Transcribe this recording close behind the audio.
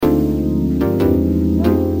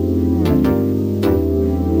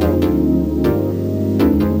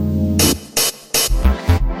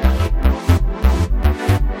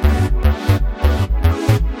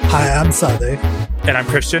Sade. And I'm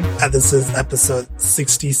Christian. And this is episode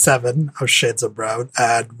 67 of Shades of Brown.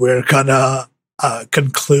 And we're gonna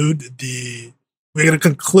conclude the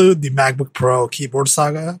MacBook Pro keyboard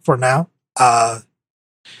saga for now. Are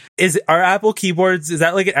Apple keyboards, is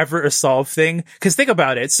that like an ever a solved thing? Because think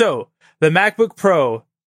about it. So the MacBook Pro,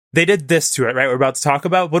 they did this to it, right? We're about to talk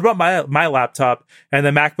about. What about my laptop and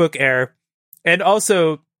the MacBook Air? And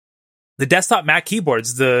also the desktop Mac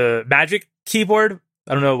keyboards, the Magic keyboard.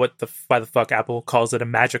 I don't know why the fuck Apple calls it a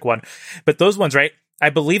Magic one, but those ones, right? I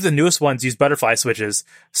believe the newest ones use butterfly switches.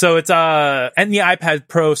 So it's and the iPad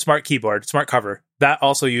Pro smart keyboard, smart cover, that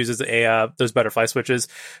also uses those butterfly switches.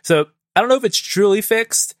 So I don't know if it's truly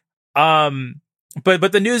fixed. But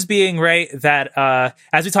the news being, right, that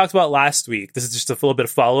as we talked about last week, this is just a little bit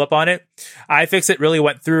of follow up on it. iFixit really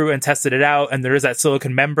went through and tested it out, and there is that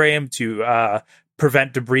silicon membrane to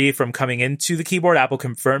prevent debris from coming into the keyboard. Apple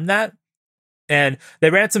confirmed that. And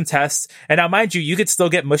they ran some tests. And now, mind you could still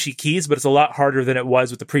get mushy keys, but it's a lot harder than it was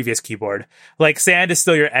with the previous keyboard. Like, sand is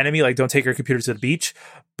still your enemy. Like, don't take your computer to the beach.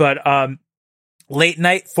 But late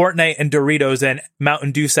night, Fortnite, and Doritos and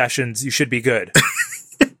Mountain Dew sessions, you should be good.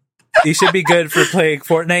 You should be good for playing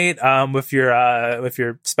Fortnite with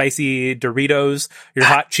your spicy Doritos, your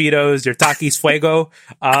hot Cheetos, your Takis Fuego.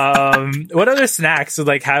 What other snacks would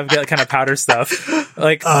like have that kind of powder stuff?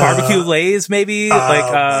 Like barbecue Lays, maybe?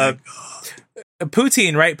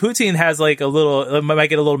 Poutine, right? Poutine has like it might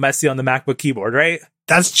get a little messy on the MacBook keyboard, right?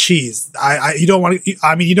 That's cheese. You don't want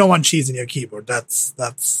cheese in your keyboard. That's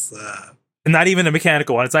and not even a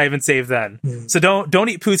mechanical one. It's not even saved then. So don't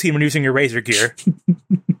eat poutine when using your Razer gear.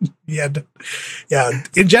 Yeah.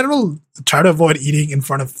 In general, try to avoid eating in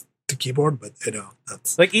front of the keyboard, but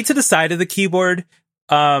that's like eat to the side of the keyboard.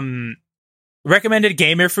 Recommended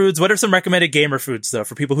gamer foods. What are some recommended gamer foods though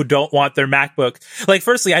for people who don't want their MacBook? Like,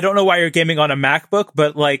 firstly, I don't know why you're gaming on a MacBook,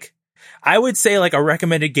 but like, I would say like a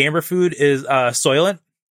recommended gamer food is Soylent.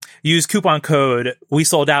 Use coupon code "We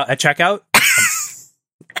Sold Out" at checkout.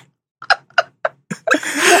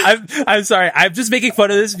 I'm sorry. I'm just making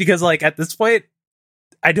fun of this because like at this point,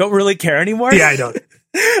 I don't really care anymore. Yeah, I don't.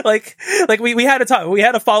 like we had to talk. We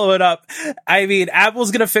had to follow it up. I mean,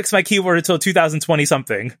 Apple's gonna fix my keyboard until 2020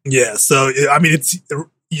 something. Yeah. So I mean, it's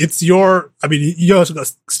your. I mean, you're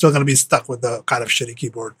still gonna be stuck with the kind of shitty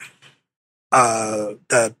keyboard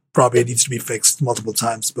that probably needs to be fixed multiple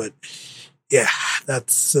times. But yeah,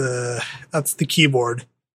 that's the keyboard.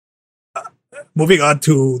 Moving on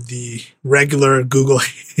to the regular Google.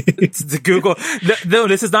 It's the Google. No,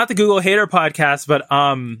 this is not the Google hater podcast, but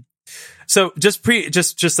so just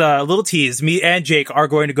a little tease. Me and Jake are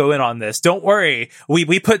going to go in on this. Don't worry.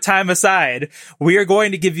 We put time aside. We are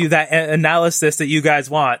going to give you that analysis that you guys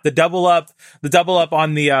want. The double up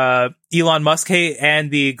on the Elon Musk hate and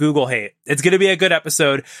the Google hate. It's going to be a good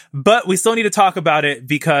episode, but we still need to talk about it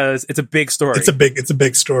because it's a big story. It's a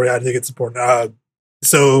big story. I think it's important.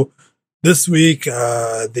 So this week,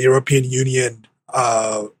 the European Union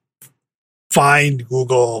fined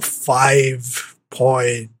Google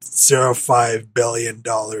 $5.05 billion,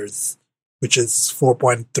 which is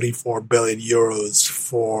 4.34 billion euros,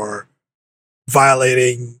 for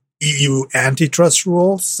violating EU antitrust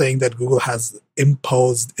rules, saying that Google has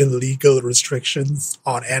imposed illegal restrictions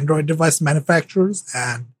on Android device manufacturers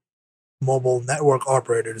and mobile network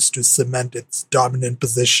operators to cement its dominant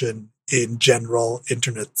position in general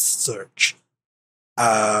internet search.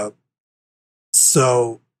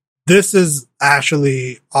 So this is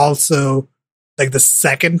actually also like the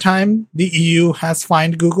second time the EU has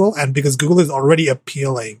fined Google, and because Google is already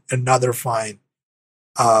appealing another fine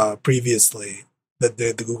previously that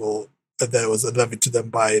the Google that was levied to them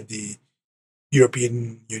by the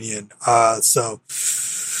European Union. So,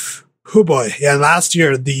 oh boy, yeah, last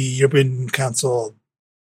year the European Council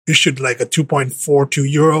issued like a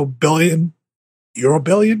 2.42 billion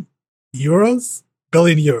euros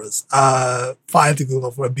fine to Google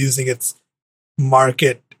for abusing its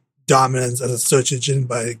market dominance as a search engine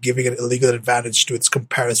by giving an illegal advantage to its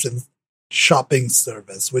comparison shopping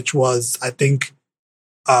service, which was, I think,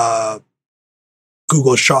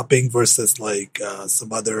 Google Shopping versus like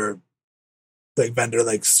some other like vendor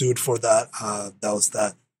like sued for that. That was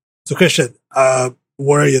that. So Christian,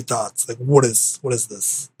 what are your thoughts? Like, what is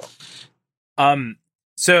this?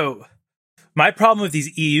 So my problem with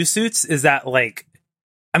these EU suits is that, like,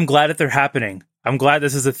 I'm glad that they're happening. I'm glad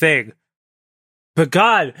this is a thing. But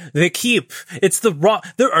God, it's the wrong.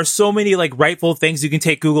 There are so many like rightful things you can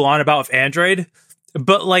take Google on about with Android,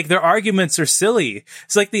 but like their arguments are silly.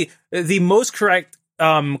 It's like the most correct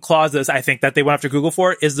clauses I think that they went after Google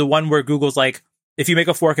for is the one where Google's like, if you make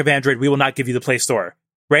a fork of Android, we will not give you the Play Store.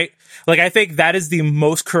 right? Like, I think that is the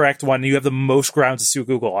most correct one. You have the most ground to sue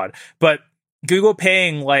Google on. But Google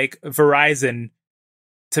paying like Verizon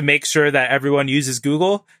to make sure that everyone uses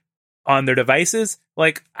Google on their devices,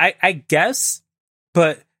 like, I guess,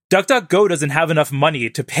 but DuckDuckGo doesn't have enough money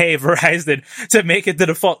to pay Verizon to make it the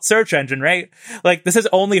default search engine, right? Like, this is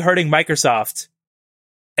only hurting Microsoft.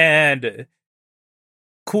 And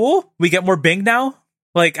cool, we get more Bing now.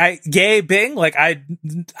 Like, yay Bing. Like, I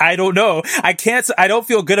don't know. I don't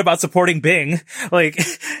feel good about supporting Bing. Like,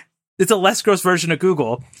 it's a less gross version of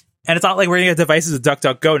Google. And it's not like we're gonna get devices with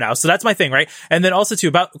DuckDuckGo now. So that's my thing, right? And then also too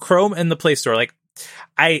about Chrome and the Play Store. Like,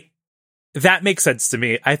 that makes sense to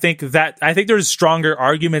me. I think there's stronger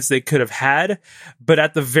arguments they could have had, but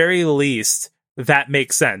at the very least, that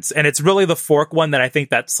makes sense. And it's really the fork one that I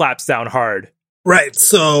think that slaps down hard. Right.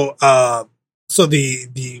 So,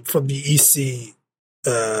 the from the EC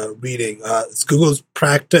reading, Google's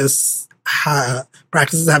practices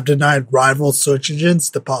have denied rival search engines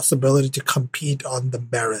the possibility to compete on the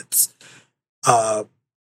merits,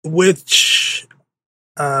 which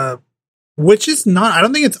is not. I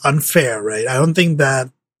don't think it's unfair, right? I don't think that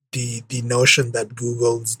the notion that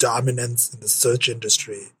Google's dominance in the search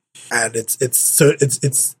industry and its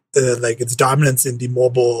dominance in the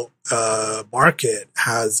mobile market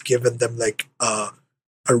has given them like a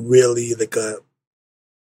really like a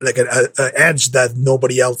edge that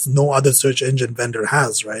no other search engine vendor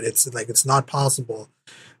has, right? It's not possible.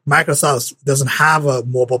 Microsoft doesn't have a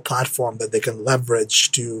mobile platform that they can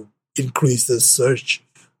leverage to increase the search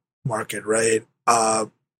market, right?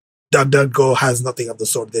 DuckDuckGo has nothing of the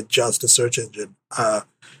sort. They're just a search engine.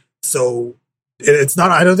 So it's not.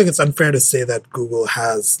 I don't think it's unfair to say that Google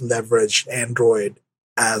has leveraged Android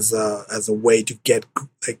as a way to get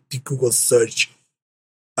like the Google search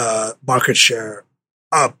market share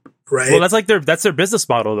up, right? Well, that's their business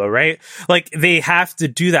model, though, right? Like, they have to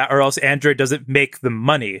do that, or else Android doesn't make them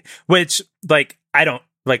money. Which, like, I don't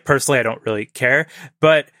like personally. I don't really care,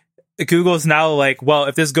 but Google's now like, well,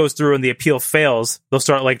 if this goes through and the appeal fails, they'll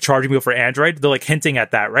start like charging people for Android. They're like hinting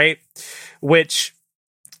at that, right? Which,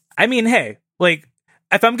 I mean, hey, like,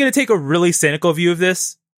 if I'm going to take a really cynical view of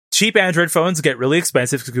this, cheap Android phones get really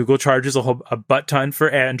expensive because Google charges a butt ton for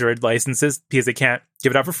Android licenses because they can't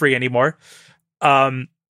give it out for free anymore.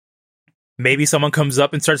 Maybe someone comes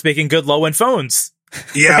up and starts making good low-end phones.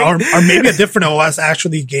 Yeah, right? or maybe a different OS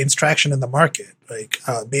actually gains traction in the market. Like,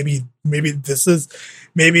 maybe in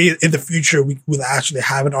the future we will actually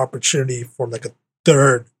have an opportunity for like a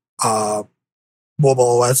third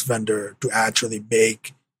mobile OS vendor to actually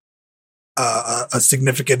make a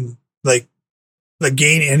significant like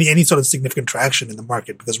gain any sort of significant traction in the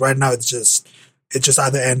market, because right now it's just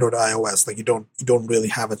either Android or iOS. Like, you don't really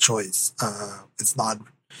have a choice.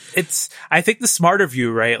 I think the smarter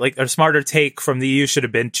view, right? Like, a smarter take from the EU should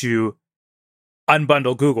have been to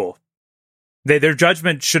unbundle Google. Their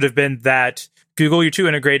judgment should have been that Google, you're too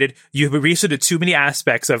integrated. You've researched too many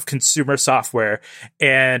aspects of consumer software,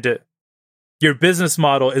 and your business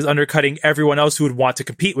model is undercutting everyone else who would want to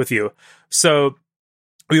compete with you. So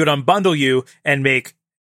we would unbundle you and make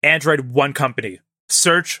Android one company,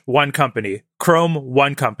 Search one company, Chrome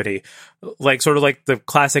one company, like sort of like the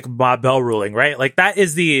classic Ma Bell ruling, right? Like, that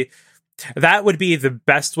would be the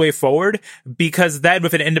best way forward, because then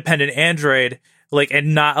with an independent Android, like,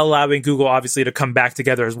 and not allowing Google obviously to come back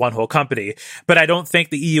together as one whole company. But I don't think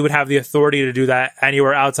the EU would have the authority to do that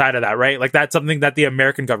anywhere outside of that, right? Like, that's something that the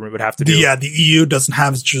American government would have to do. Yeah, the EU doesn't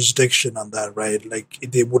have jurisdiction on that, right? Like,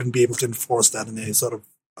 they wouldn't be able to enforce that in any sort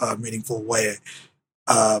of meaningful way.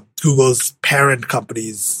 Google's parent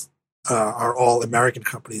companies are all American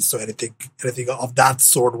companies, so anything of that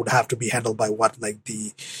sort would have to be handled by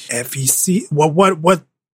the FEC?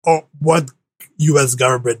 What U.S.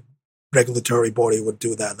 government regulatory body would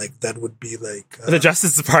do that? Like, that would be like the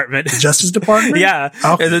Justice Department. The Justice Department? Yeah.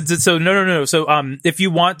 Okay. So no. So if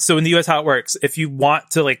you want, so in the U.S. how it works, if you want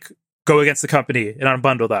to like go against the company and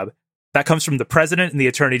unbundle them, that comes from the president and the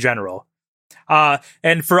attorney general.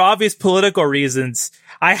 And for obvious political reasons,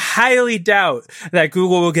 I highly doubt that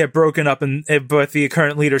Google will get broken up with the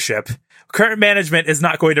current leadership. Current management is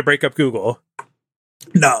not going to break up Google.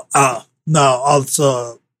 No.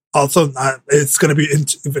 Also, it's going to be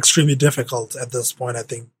extremely difficult at this point. I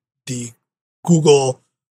think the Google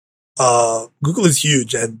is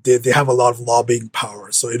huge, and they have a lot of lobbying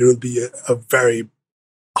power. So it will be a very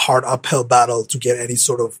hard uphill battle to get any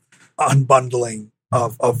sort of unbundling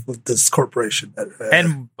of this corporation.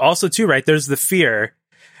 And also too, right, there's the fear,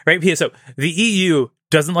 right? So the EU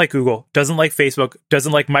doesn't like Google, doesn't like Facebook,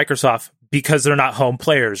 doesn't like Microsoft because they're not home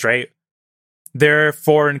players, right? they're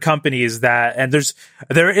foreign companies and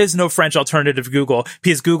there is no French alternative to Google,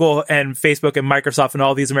 because Google and Facebook and Microsoft and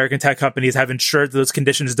all these American tech companies have ensured that those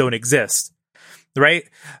conditions don't exist, right?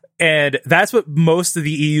 And that's what most of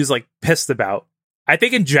the EU's like pissed about. I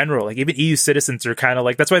think in general, like even EU citizens are kind of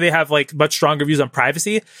like, that's why they have like much stronger views on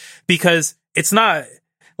privacy, because it's not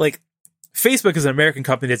like Facebook is an American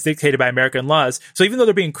company that's dictated by American laws. So even though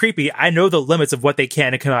they're being creepy, I know the limits of what they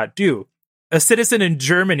can and cannot do. A citizen in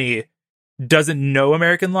Germany doesn't know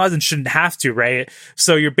American laws and shouldn't have to, right?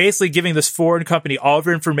 So you're basically giving this foreign company all of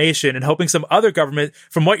your information and hoping some other government,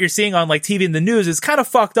 from what you're seeing on like TV and the news, is kind of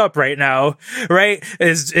fucked up right now, right?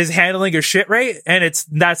 Is handling your shit right, and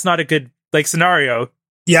that's not a good like scenario.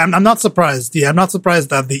 Yeah, I'm not surprised. Yeah, I'm not surprised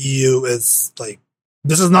that the EU is like,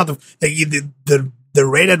 this is not the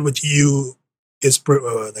rate at which EU is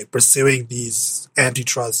pursuing these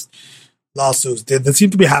antitrust lawsuits. They seem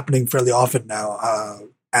to be happening fairly often now.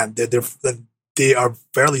 And they are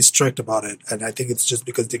fairly strict about it. And I think it's just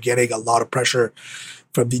because they're getting a lot of pressure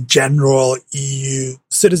from the general EU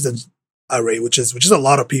citizens array, which is a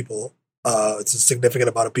lot of people. It's a significant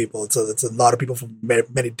amount of people. It's a lot of people from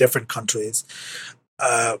many different countries.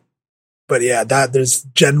 But yeah, that there's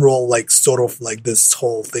general like sort of like this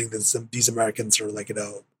whole thing that these Americans are like,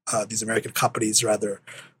 these American companies rather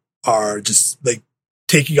are just like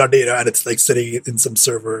taking our data and it's like sitting in some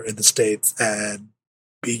server in the States and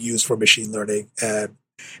being used for machine learning and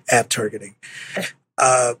ad targeting.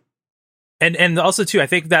 And also too, I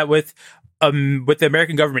think that with the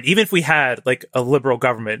American government, even if we had like a liberal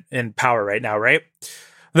government in power right now, right?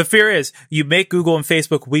 The fear is you make Google and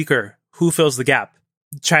Facebook weaker. Who fills the gap?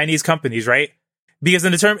 Chinese companies, right? Because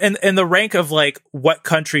in the rank of like what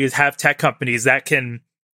countries have tech companies that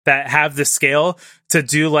have the scale to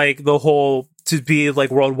do like the whole, to be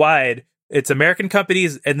like worldwide, it's American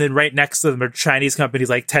companies, and then right next to them are Chinese companies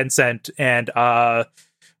like Tencent and I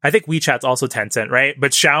think WeChat's also Tencent, right?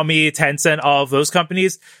 But Xiaomi, Tencent, all of those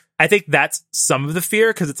companies, I think that's some of the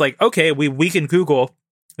fear, because it's like, okay, we weaken Google,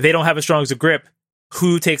 they don't have as strong as a grip.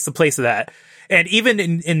 Who takes the place of that? And even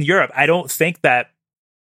in Europe, I don't think that,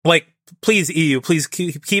 like, please EU, please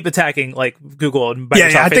keep attacking like Google and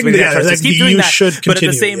Microsoft. I think just keep doing that. Should continue, but at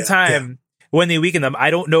the same time, when they weaken them, I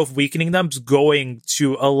don't know if weakening them is going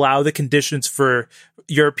to allow the conditions for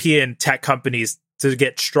European tech companies to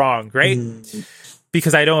get strong, right?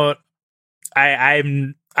 Because I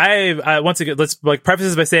once again, let's like preface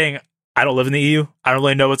this by saying I don't live in the EU. I don't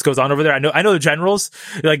really know what goes on over there. I know the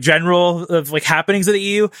general of like happenings of the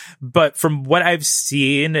EU, but from what I've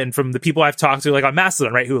seen and from the people I've talked to, like on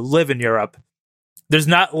Mastodon, right, who live in Europe, there's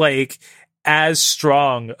not like as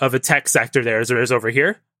strong of a tech sector there as there is over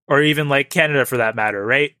here, or even like Canada for that matter,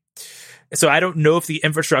 right? So I don't know if the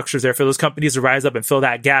infrastructure is there for those companies to rise up and fill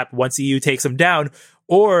that gap once the EU takes them down,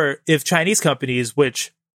 or if Chinese companies,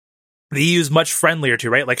 which the EU is much friendlier to,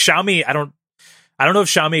 right? Like Xiaomi, I don't know if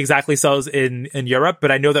Xiaomi exactly sells in Europe,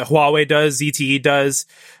 but I know that Huawei does, ZTE does,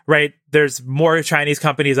 right? There's more Chinese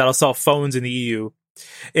companies that'll sell phones in the EU.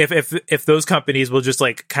 If those companies will just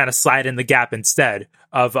like kind of slide in the gap instead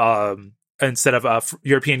of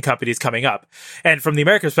European companies coming up. And from the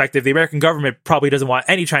American perspective, the American government probably doesn't want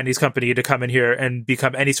any Chinese company to come in here and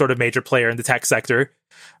become any sort of major player in the tech sector.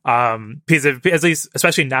 Because at least,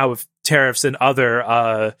 especially now with tariffs and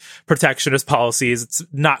other protectionist policies, it's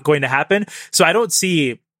not going to happen. So I don't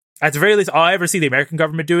see, at the very least, all I ever see the American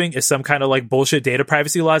government doing is some kind of like bullshit data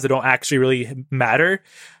privacy laws that don't actually really matter.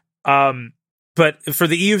 But for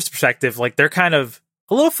the EU's perspective, like they're kind of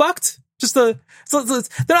a little fucked. They're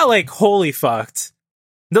not like wholly fucked.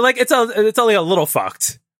 They're like it's only a little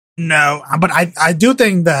fucked. No, but I do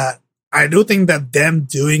think that them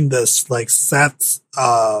doing this like sets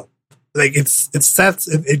it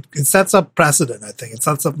sets up precedent. I think it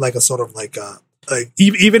sets up like a sort of like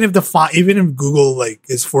even if Google like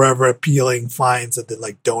is forever appealing fines that they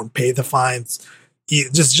like don't pay the fines,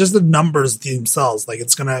 just the numbers themselves, like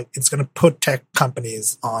it's gonna put tech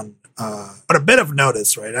companies on a bit of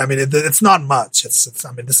notice, right? I mean, it's not much.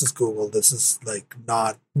 I mean, this is Google. This is like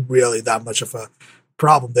not really that much of a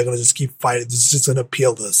problem. They're going to just keep fighting. It's just going to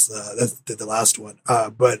appeal this. That's the last one.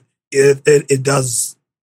 But it does.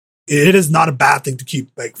 It is not a bad thing to keep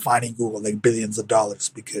like fining Google like billions of dollars,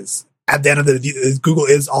 because at the end of the day, Google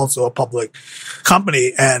is also a public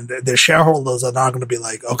company, and their shareholders are not going to be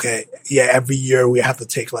like, okay, yeah, every year we have to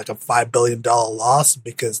take like a $5 billion loss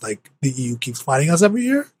because like the EU keeps fighting us every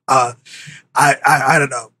year. I don't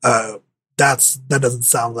know. That doesn't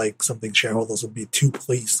sound like something shareholders would be too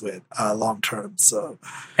pleased with long term. So,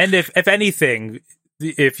 and if anything,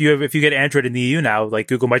 if you get Android in the EU now, like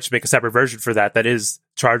Google might just make a separate version for that is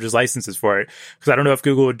charges licenses for it. Because I don't know if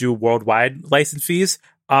Google would do worldwide license fees.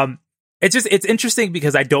 It's interesting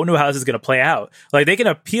because I don't know how this is going to play out. Like they can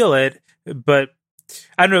appeal it, but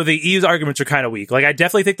I don't know. The EU's arguments are kind of weak. Like I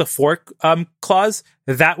definitely think the fork clause,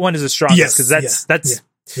 that one is the strongest because that's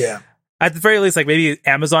at the very least, like maybe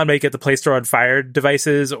Amazon might get the Play Store on Fire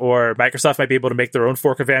devices, or Microsoft might be able to make their own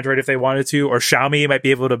fork of Android if they wanted to, or Xiaomi might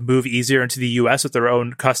be able to move easier into the US with their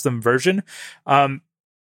own custom version.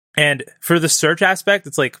 And for the search aspect,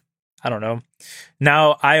 it's like, I don't know.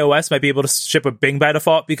 Now iOS might be able to ship with Bing by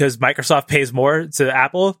default because Microsoft pays more to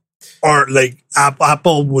Apple. Or like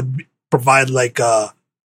Apple would provide like a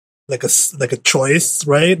choice,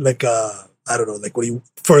 right? Like I don't know, like when you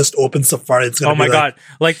first open Safari, it's gonna God,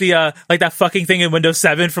 like the like that fucking thing in Windows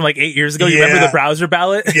 7 from like 8 years ago. You remember the browser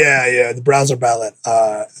ballot? Yeah, the browser ballot.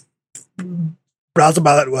 Browser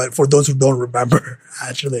ballot. For those who don't remember,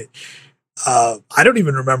 actually, I don't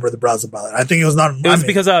even remember the browser ballot. I think it was not. It was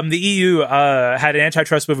because the EU had an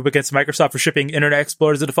antitrust move against Microsoft for shipping Internet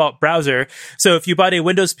Explorer as a default browser. So if you bought a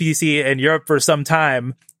Windows PC in Europe for some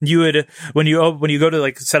time, you would when you go to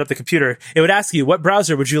like set up the computer, it would ask you what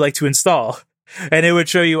browser would you like to install, and it would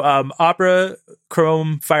show you Opera,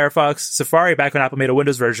 Chrome, Firefox, Safari back when Apple made a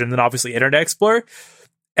Windows version, and then obviously Internet Explorer,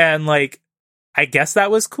 and like. I guess that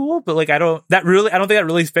was cool, but like I don't think that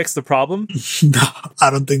really fixed the problem. No, I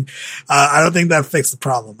don't think that fixed the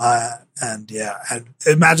problem. And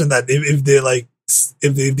imagine that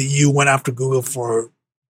if the EU went after Google for,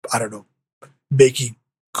 I don't know, making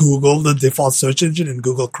Google the default search engine in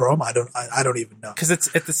Google Chrome. I don't even know. Because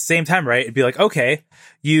it's at the same time, right? It'd be like, okay,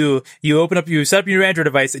 you set up your Android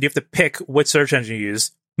device and you have to pick which search engine you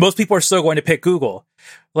use. Most people are still going to pick Google.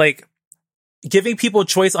 Like, giving people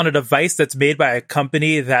choice on a device that's made by a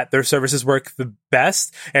company that their services work the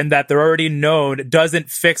best and that they're already known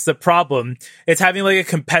doesn't fix the problem. It's having like a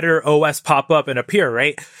competitor OS pop up and appear,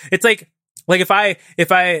 right? It's like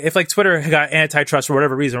if like Twitter got antitrust for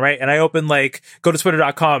whatever reason, right? And I open go to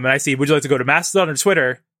twitter.com and I see, would you like to go to Mastodon or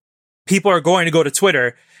Twitter? People are going to go to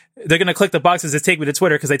Twitter. They're going to click the boxes that take me to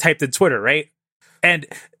Twitter because they typed in Twitter, right? And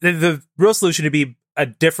the real solution would be a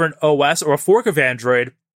different OS or a fork of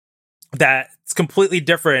Android that's completely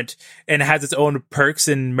different and has its own perks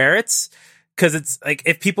and merits. Because it's like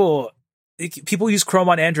if people use Chrome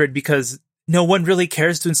on Android because no one really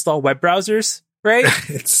cares to install web browsers, right?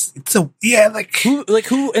 Who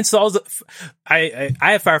installs? I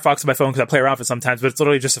have Firefox on my phone because I play around with it sometimes, but it's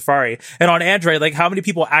literally just Safari. And on Android, like how many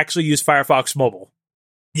people actually use Firefox mobile?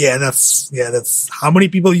 Yeah, that's how many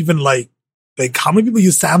people even like how many people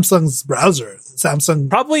use Samsung's browser? Samsung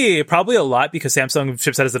probably a lot because Samsung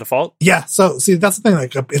ships that as a default. Yeah, so see that's the thing.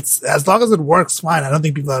 Like it's as long as it works, fine. I don't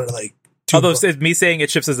think people are like. Although me saying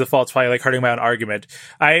it ships as default is probably like hurting my own argument.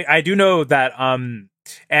 I do know that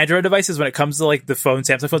Android devices, when it comes to like the phone,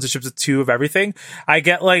 Samsung phones, it ships with 2 of everything. I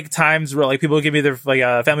get like times where like people give me their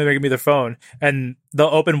family member give me their phone and they'll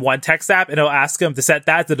open one text app and it'll ask them to set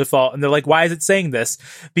that to default. And they're like, why is it saying this?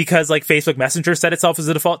 Because like Facebook Messenger set itself as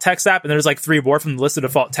a default text app and there's like 3 more from the list of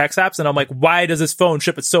default text apps. And I'm like, why does this phone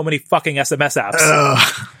ship with so many fucking SMS apps?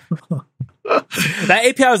 That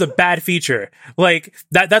API was a bad feature. Like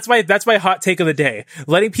that's my hot take of the day.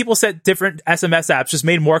 Letting people set different SMS apps just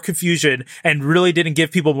made more confusion and really didn't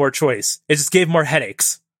give people more choice. It just gave more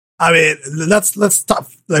headaches. I mean, let's stop.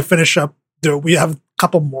 Finish up. We have a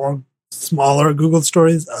couple more smaller Google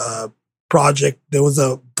stories. There was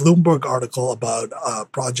a Bloomberg article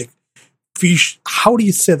about Project Fuchsia. How do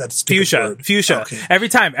you say that? Fuchsia. Okay. Every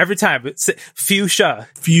time. Fuchsia.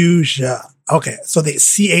 Okay, so the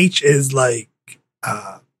CH is like,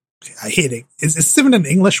 I hate it. It's even an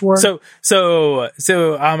English word. It's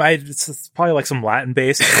probably like some Latin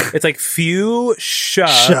base. It's like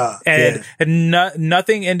fuchsia, and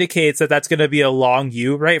nothing indicates that that's going to be a long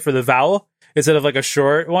U, right, for the vowel instead of like a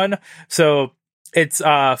short one. So it's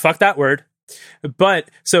fuck that word. But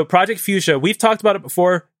so Project Fuchsia, we've talked about it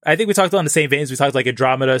before. I think we talked on the same veins. We talked like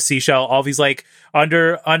Andromeda, Seashell, all these like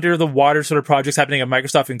under the water sort of projects happening at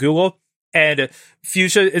Microsoft and Google. And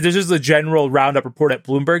Fuchsia, there's just a general roundup report at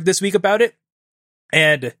Bloomberg this week about it.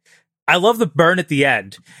 And I love the burn at the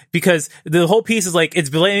end because the whole piece is like, it's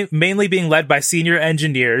mainly being led by senior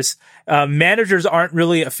engineers. Managers aren't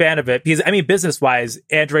really a fan of it because, I mean, business wise,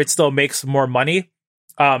 Android still makes more money.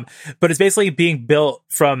 But it's basically being built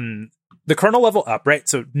from the kernel level up, right?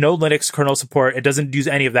 So no Linux kernel support. It doesn't use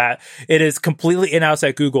any of that. It is completely in-house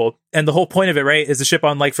at Google. And the whole point of it, right, is to ship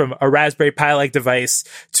on like from a Raspberry Pi-like device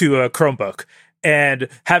to a Chromebook and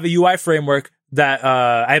have a UI framework that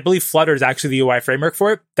I believe Flutter is actually the UI framework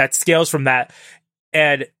for it that scales from that.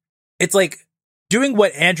 And it's like doing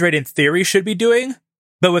what Android in theory should be doing,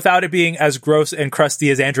 but without it being as gross and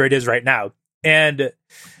crusty as Android is right now. And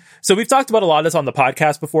so we've talked about a lot of this on the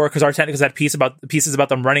podcast before, because our technicals had pieces about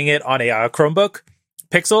them running it on a Chromebook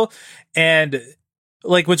Pixel. And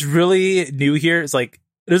like, what's really new here is like,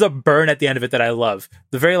 there's a burn at the end of it that I love.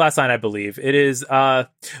 The very last line, I believe, it is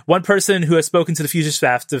one person who has spoken to the Fusion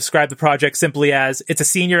staff to describe the project simply as, it's a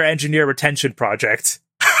senior engineer retention project.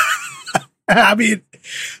 I mean,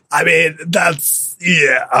 that's,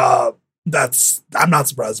 I'm not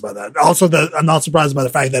surprised by that. Also, I'm not surprised by the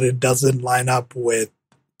fact that it doesn't line up with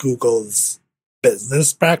Google's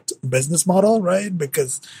business model, right?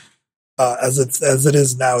 Because as it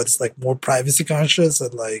is now, it's like more privacy conscious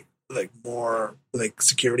and like more like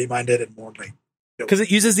security minded and more like, because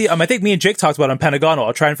it uses the I think me and Jake talked about it on Pentagonal.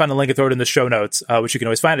 I'll try and find the link and throw it in the show notes, which you can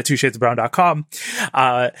always find at twoshadesofbrown.com.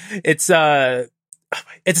 It's the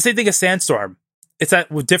same thing as Sandstorm. It's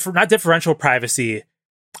that not differential privacy.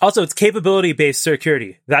 Also, it's capability based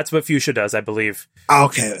security. That's what Fuchsia does, I believe.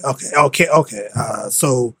 Okay.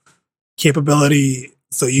 So capability.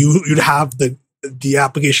 So you'd have the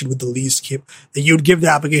application with the least you'd give the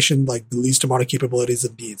application like the least amount of capabilities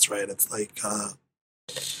it needs, right? It's like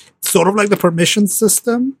sort of like the permission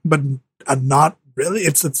system, but not really.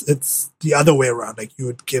 It's the other way around. Like you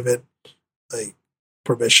would give it like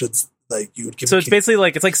permissions. Like you would give. So it's basically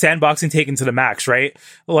like it's like sandboxing taken to the max, right?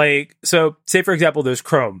 Like, so say for example, there's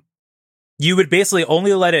Chrome. You would basically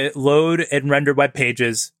only let it load and render web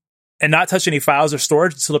pages and not touch any files or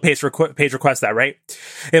storage until the page requests that, right?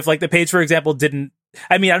 If like the page, for example, didn't,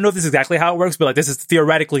 I mean, I don't know if this is exactly how it works, but like this is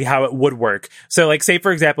theoretically how it would work. So like say,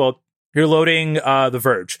 for example, you're loading The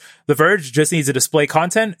Verge. The Verge just needs to display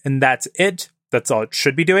content and that's it. That's all it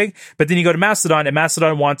should be doing. But then you go to Mastodon and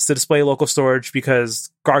Mastodon wants to display local storage because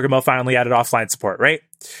Gargamel finally added offline support, right?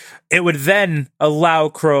 It would then allow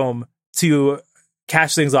Chrome to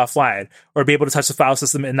cache things offline or be able to touch the file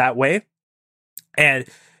system in that way. And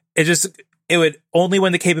it would only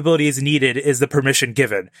when the capability is needed is the permission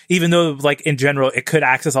given, even though like in general, it could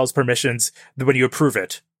access all those permissions when you approve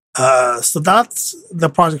it. So that's the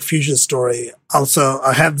Project Fusion story. Also,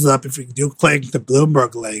 a heads up, if you do click the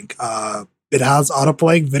Bloomberg link, it has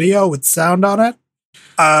autoplaying video with sound on it.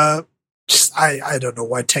 I don't know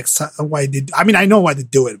why I know why they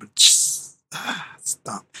do it, but just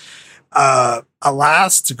stop. A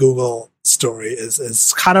last Google story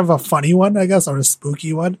is kind of a funny one, I guess, or a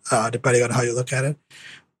spooky one, depending on how you look at it.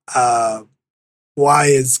 Why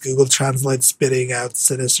is Google Translate spitting out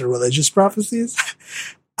sinister religious prophecies?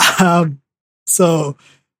 So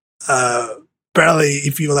apparently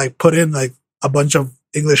if you like put in like a bunch of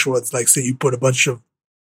English words, like say you put a bunch of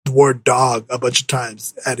the word dog a bunch of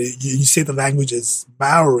times and you say the language is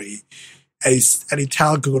Maori and you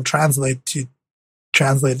tell Google Translate to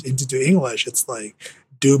translate it into English, it's like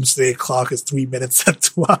doomsday clock is 3 minutes at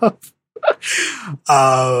 12.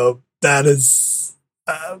 That is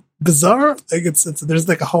bizarre. Like it's there's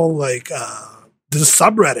like a whole like there's a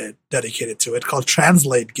subreddit dedicated to it called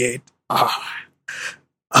Translate Gate.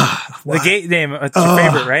 The gate name, it's your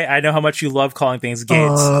favorite, right? I know how much you love calling things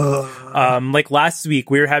gates. Like last week,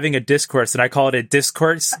 we were having a discourse, and I called it a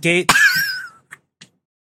discourse gate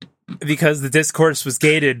because the discourse was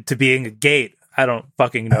gated to being a gate. I don't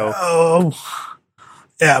fucking know.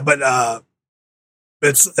 Yeah, but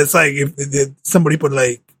it's like if somebody put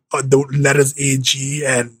like the letters AG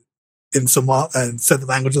and in Somali and said the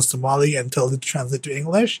language of Somali and told it to translate to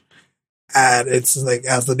English. And it's like,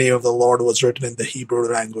 as the name of the Lord was written in the Hebrew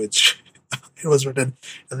language. It was written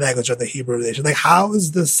in the language of the Hebrew nation. Like, how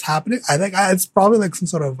is this happening? I think it's probably like some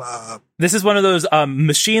sort of... This is one of those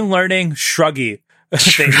machine learning shruggy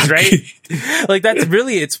things, right? Like, that's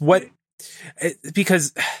really, it's what...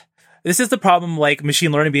 because this is the problem, like,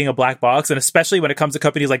 machine learning being a black box, and especially when it comes to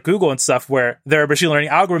companies like Google and stuff, where their machine learning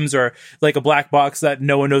algorithms are like a black box that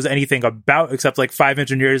no one knows anything about except like 5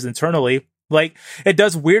 engineers internally. Like, it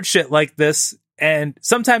does weird shit like this, and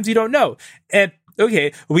sometimes you don't know. And,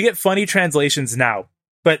 okay, we get funny translations now,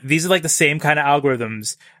 but these are, like, the same kind of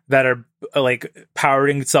algorithms that are, like,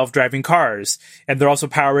 powering self-driving cars. And they're also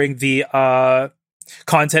powering the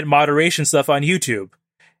content moderation stuff on YouTube.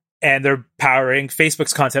 And they're powering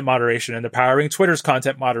Facebook's content moderation, and they're powering Twitter's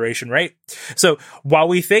content moderation, right? So, while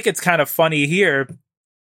we think it's kind of funny here,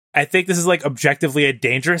 I think this is, like, objectively a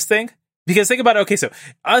dangerous thing. Because think about it, okay, so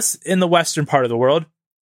us in the Western part of the world,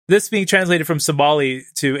 this being translated from Somali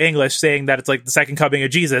to English saying that it's like the second coming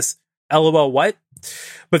of Jesus, LOL, what?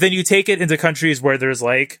 But then you take it into countries where there's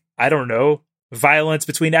like, I don't know, violence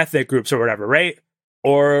between ethnic groups or whatever, right?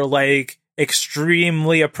 Or like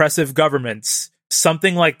extremely oppressive governments.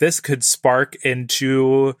 Something like this could spark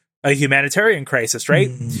into a humanitarian crisis, right?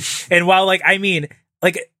 Mm. And while like, I mean,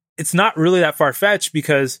 like it's not really that far fetched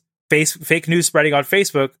because fake news spreading on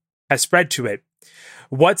Facebook has spread to it.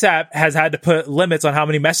 WhatsApp has had to put limits on how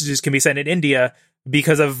many messages can be sent in India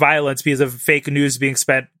because of violence, because of fake news being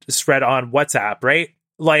spread on WhatsApp, right?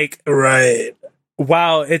 Like, Right.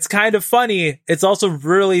 wow, it's kind of funny. It's also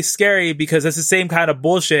really scary because it's the same kind of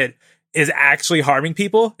bullshit is actually harming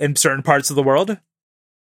people in certain parts of the world.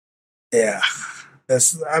 Yeah.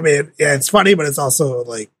 It's funny, but it's also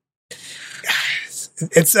like,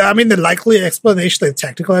 the likely explanation, the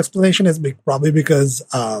technical explanation is probably because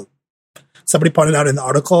somebody pointed out in the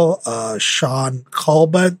article, Sean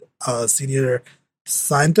Colbert, senior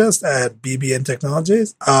scientist at BBN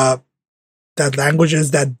Technologies, that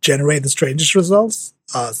languages that generate the strangest results,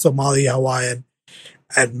 Somali, Hawaiian,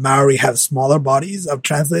 and Maori, have smaller bodies of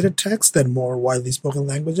translated text than more widely spoken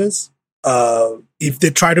languages. If they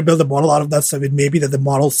try to build a model out of that stuff, it may be that the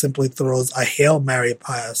model simply throws a Hail Mary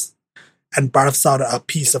pass and barfs out a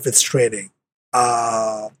piece of its training.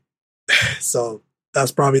 So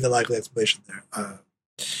that's probably the likely explanation there.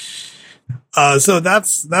 So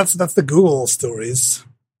that's the Google stories.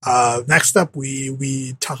 Next up,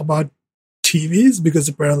 we talk about TVs because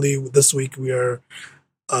apparently this week we are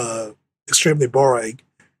extremely boring.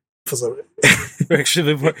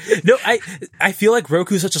 Extremely boring. No, I feel like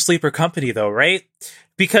Roku's such a sleeper company though, right?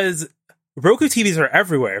 Because Roku TVs are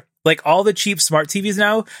everywhere. Like all the cheap smart TVs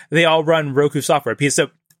now, they all run Roku software.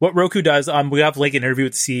 So what Roku does, we have like an interview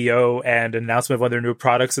with the CEO and an announcement of one of their new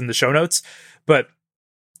products in the show notes, but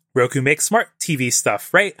Roku makes smart TV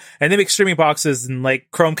stuff, right? And they make streaming boxes and like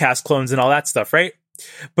Chromecast clones and all that stuff, right?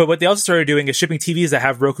 But what they also started doing is shipping TVs that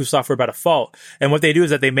have Roku software by default. And what they do is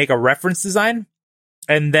that they make a reference design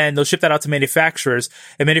and then they'll ship that out to manufacturers,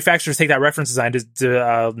 and manufacturers take that reference design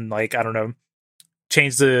to like, I don't know,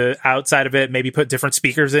 change the outside of it, maybe put different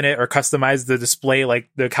speakers in it or customize the display, like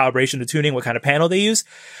the calibration, the tuning, what kind of panel they use.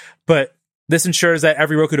 But this ensures that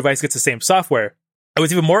every Roku device gets the same software. And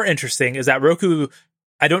what's even more interesting is that Roku,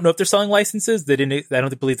 I don't know if they're selling licenses. I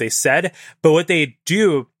don't believe they said, but what they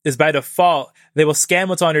do is by default, they will scan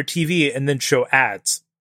what's on your TV and then show ads.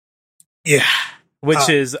 Yeah. Which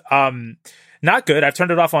is, not good. I've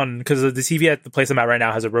turned it off on because the TV at the place I'm at right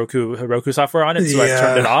now has a Roku software on it, so I've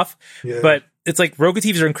turned it off. Yeah. But it's like Roku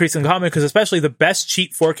TVs are increasingly common because especially the best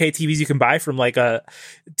cheap 4K TVs you can buy from like a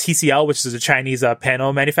TCL, which is a Chinese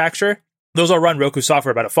panel manufacturer, those all run Roku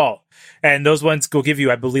software by default. And those ones will give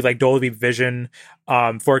you, I believe, like Dolby Vision,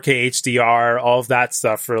 4K HDR, all of that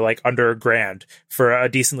stuff for like under $1,000 for a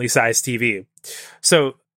decently sized TV.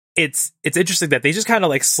 So it's interesting that they just kind of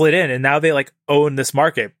like slid in and now they like own this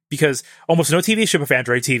market because almost no TV ship with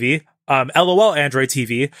Android TV. LOL Android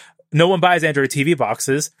TV. No one buys Android TV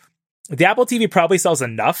boxes. The Apple TV probably sells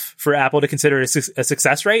enough for Apple to consider a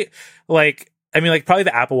success rate. Like, I mean, like probably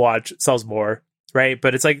the Apple Watch sells more, right?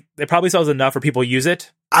 But it's like it probably sells enough where people use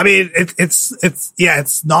it. I mean,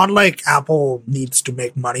 it's not like Apple needs to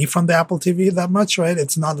make money from the Apple TV that much, right?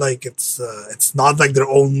 It's not like it's not like their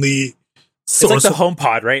only. It's like the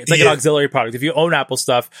HomePod, right? It's like an auxiliary product. If you own Apple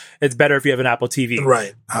stuff, it's better if you have an Apple TV.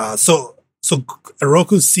 Right. So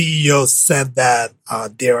Roku's CEO said that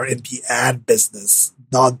they are in the ad business,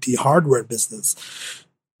 not the hardware business,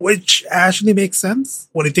 which actually makes sense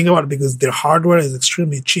when you think about it because their hardware is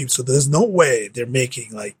extremely cheap. So there's no way they're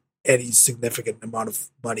making like any significant amount of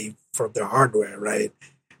money from their hardware, right?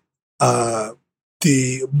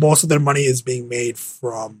 The most of their money is being made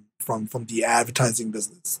from the advertising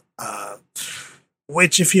business.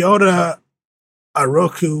 Which if you own a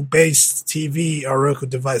Roku-based TV or Roku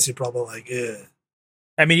device, you're probably like, eh.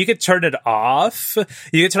 I mean, you could turn it off.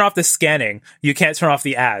 You can turn off the scanning. You can't turn off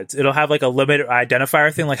the ads. It'll have like a limited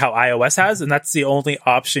identifier thing like how iOS has, and that's the only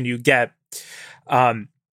option you get. And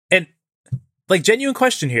like genuine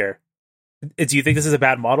question here. Do you think this is a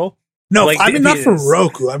bad model? No, like, I mean, not for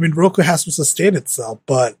Roku. I mean, Roku has to sustain itself,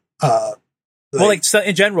 but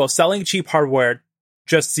in general, selling cheap hardware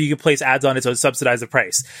just so you can place ads on it so it subsidize the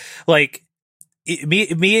price. Like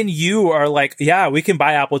me and you are like, yeah, we can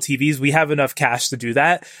buy Apple TVs. We have enough cash to do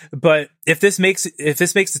that. But if this makes the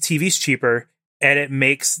TVs cheaper and it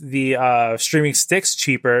makes the streaming sticks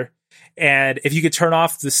cheaper, and if you could turn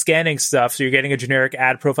off the scanning stuff so you're getting a generic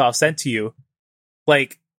ad profile sent to you,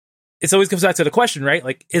 like it always comes back to the question, right?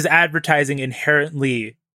 Like, is advertising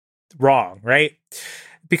inherently wrong, right?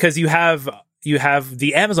 Because you have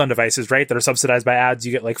the Amazon devices, right, that are subsidized by ads.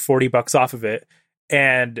 You get like $40 off of it.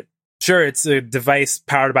 And sure, it's a device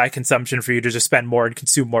powered by consumption for you to just spend more and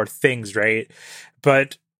consume more things, right?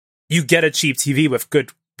 But you get a cheap TV with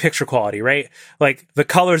good picture quality, right? Like the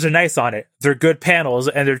colors are nice on it. They're good panels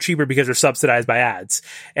and they're cheaper because they're subsidized by ads.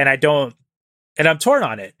 And I'm torn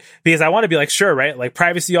on it because I want to be like, sure, right? Like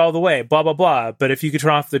privacy all the way, blah, blah, blah. But if you could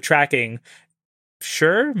turn off the tracking,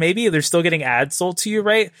 sure, maybe they're still getting ads sold to you,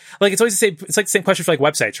 right? Like it's always the same. It's like the same question for like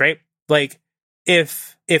websites, right? Like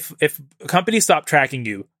if companies stop tracking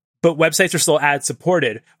you, but websites are still ad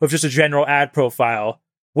supported with just a general ad profile,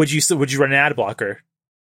 would you run an ad blocker?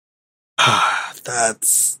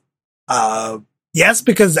 That's yes,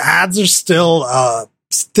 because ads are still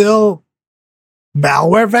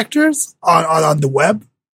malware vectors on the web.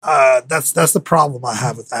 That's the problem I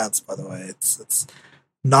have with ads, by the way. It's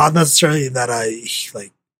not necessarily that I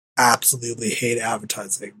like absolutely hate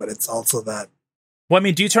advertising, but it's also that. Well, I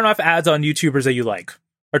mean, do you turn off ads on YouTubers that you like?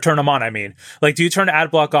 Or turn them on, I mean. Like, do you turn ad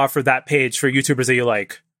block off for that page for YouTubers that you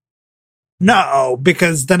like? No,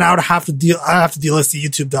 because then I have to delist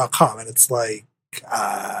YouTube.com, and it's like,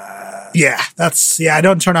 I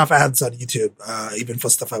don't turn off ads on YouTube, even for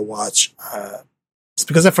stuff I watch. It's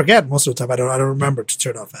because I forget most of the time. I don't remember to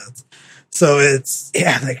turn off ads. So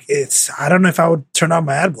I don't know if I would turn on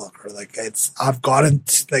my ad blocker. Like I've gotten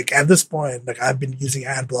like at this point, like I've been using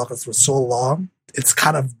ad blockers for so long. It's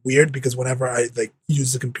kind of weird because whenever I like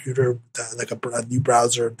use the computer, like a new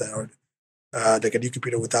browser or like a new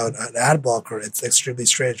computer without an ad blocker, it's extremely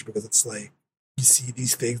strange because it's like you see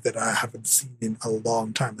these things that I haven't seen in a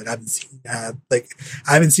long time. Like I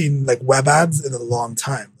haven't seen like web ads in a long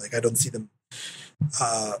time. Like I don't see them.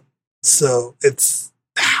 So it's,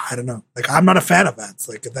 I don't know. Like I'm not a fan of ads.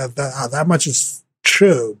 Like that much is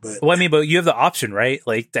true, but well, I mean, but you have the option, right?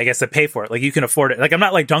 Like I guess to pay for it. Like you can afford it. Like I'm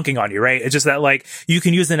not like dunking on you, right? It's just that like you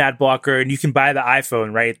can use an ad blocker and you can buy the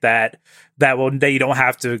iPhone, right? That you don't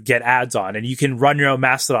have to get ads on, and you can run your own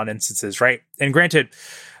Mastodon instances, right? And granted,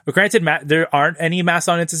 there aren't any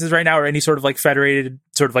Mastodon instances right now or any sort of like federated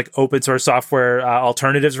sort of like open source software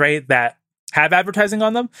alternatives, right? That have advertising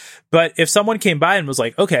on them. But if someone came by and was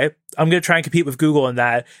like, okay, I'm going to try and compete with Google in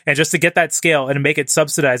that, and just to get that scale and make it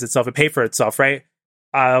subsidize itself and pay for itself, right?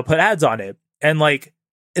 I'll put ads on it. And like,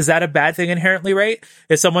 is that a bad thing inherently, right?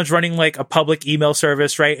 If someone's running like a public email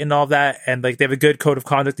service, right? And all that, and like they have a good code of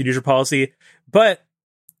conduct and user policy, but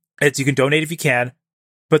you can donate if you can,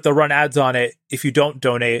 but they'll run ads on it if you don't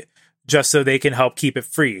donate, just so they can help keep it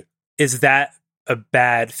free. Is that a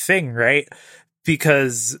bad thing, right?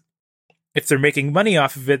 Because if they're making money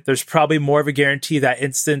off of it, there's probably more of a guarantee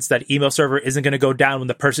that email server isn't going to go down when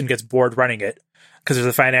the person gets bored running it, because there's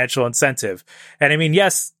a financial incentive. And I mean,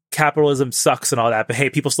 yes, capitalism sucks and all that, but hey,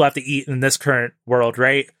 people still have to eat in this current world,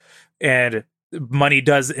 right? And money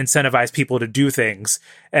does incentivize people to do things.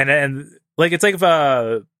 And like, it's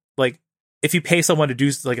like if you pay someone to do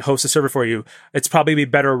like host a server for you, it's probably be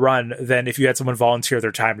better run than if you had someone volunteer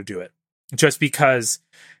their time to do it, just because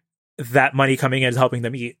that money coming in is helping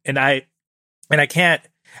them eat. And I can't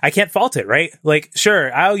fault it, right? Like,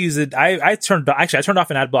 sure, I'll use it. I turned off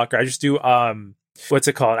an ad blocker. I just do, what's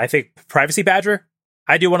it called? I think Privacy Badger.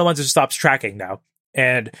 I do one of the ones that stops tracking now.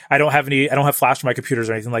 And I don't have flash on my computers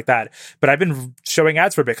or anything like that. But I've been showing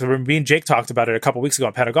ads for a bit because when me and Jake talked about it a couple weeks ago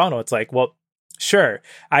on Pentagonal, it's like, well, sure,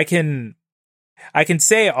 I can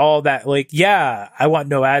say all that, like, yeah, I want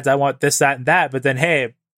no ads. I want this, that, and that. But then,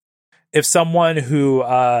 hey, if someone who,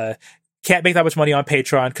 can't make that much money on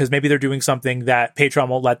Patreon because maybe they're doing something that Patreon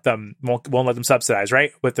won't let them subsidize,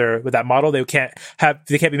 right? With that model, they can't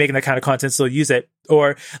be making that kind of content, so they'll use it.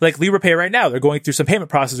 Or like LibrePay right now, they're going through some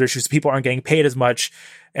payment processor issues. People aren't getting paid as much,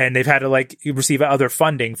 and they've had to like receive other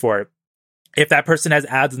funding for it. If that person has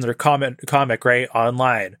ads in their comic, right,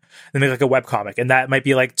 online, they make like a web comic, and that might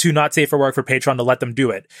be like too not safe for work for Patreon to let them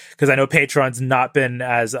do it, because I know Patreon's not been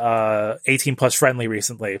as 18 plus friendly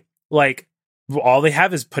recently. Like, all they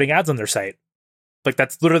have is putting ads on their site. Like,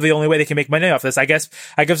 that's literally the only way they can make money off this. I guess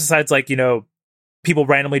besides like, people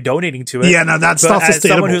randomly donating to it. Yeah, no, that's not sustainable. As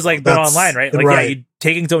someone who's like been online, right? Like, right. Yeah,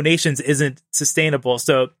 taking donations isn't sustainable.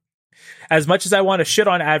 So as much as I want to shit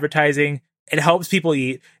on advertising, it helps people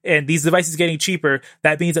eat, and these devices getting cheaper,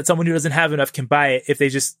 that means that someone who doesn't have enough can buy it if they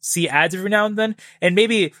just see ads every now and then. And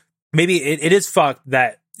maybe it is fucked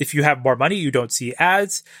that if you have more money, you don't see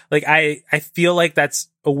ads. Like, I feel like that's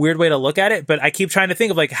a weird way to look at it, but I keep trying to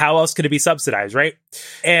think of like, how else could it be subsidized, right?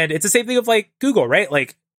 And it's the same thing of like Google, right?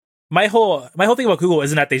 Like, my whole thing about Google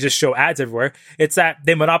isn't that they just show ads everywhere. It's that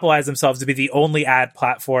they monopolize themselves to be the only ad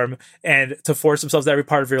platform and to force themselves to every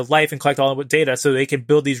part of your life and collect all the data so they can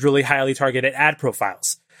build these really highly targeted ad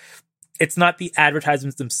profiles. It's not the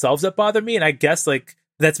advertisements themselves that bother me. And I guess like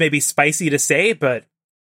that's maybe spicy to say, but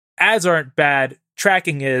ads aren't bad.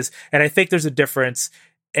 Tracking is. And I think there's a difference.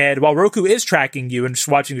 And while Roku is tracking you and just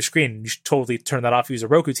watching your screen, you should totally turn that off. Use a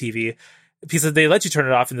Roku TV because they let you turn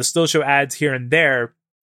it off and they'll still show ads here and there.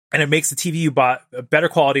 And it makes the TV you bought a better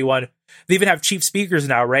quality one. They even have cheap speakers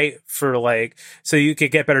now, right? For like, so you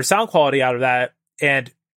could get better sound quality out of that.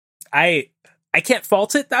 And I can't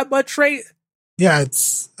fault it that much, right? Yeah,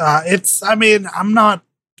 I mean, I'm not,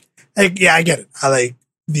 like, yeah, I get it. I like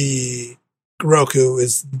the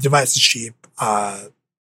the device is cheap.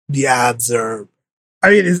 The ads are, I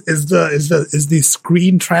mean, is the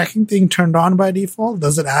screen tracking thing turned on by default?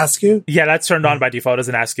 Does it ask you? Yeah, that's turned on by default. It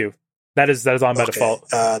doesn't ask you. That is on by default.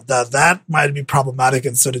 That might be problematic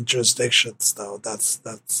in certain jurisdictions, though. That's.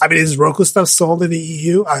 I mean, is Roku stuff sold in the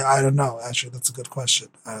EU? I don't know. Actually, that's a good question.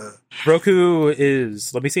 Roku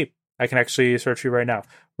is. Let me see. I can actually search you right now.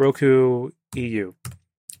 Roku EU.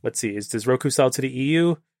 Let's see. Does Roku sell to the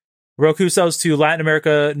EU? Roku sells to Latin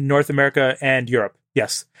America, North America, and Europe.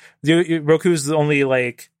 Yes, Roku is the only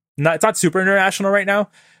it's not super international right now.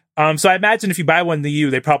 So I imagine if you buy one in the EU,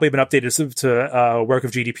 they've probably been updated to work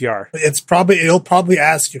of GDPR. It'll probably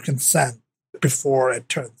ask your consent before it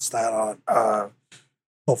turns that on.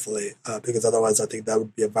 Hopefully, because otherwise, I think that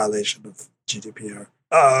would be a violation of GDPR.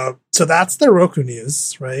 So that's the Roku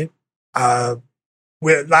news, right?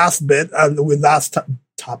 With last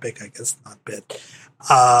topic, I guess not bit.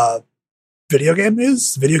 Video game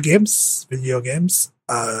news, video games.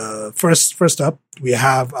 First up, we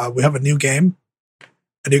have a new game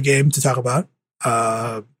to talk about.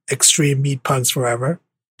 Extreme Meat Punks Forever.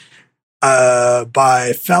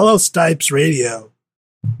 By fellow Stipes Radio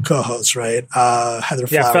co-host, right? Heather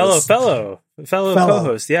Flowers. Yeah, fellow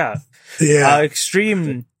co-host, yeah. Yeah.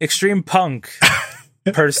 Extreme punk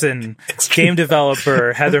person, game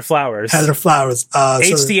developer, Heather Flowers.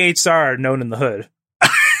 HDHR, known in the hood.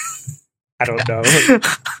 I don't know.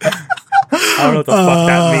 I don't know what the fuck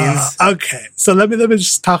that means. Okay, so let me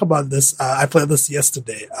just talk about this. I played this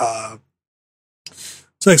yesterday.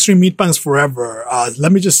 So Extreme Meat Punks Forever.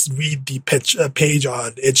 Let me just read the page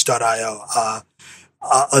on itch.io.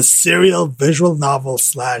 A serial visual novel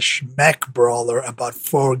 / mech brawler about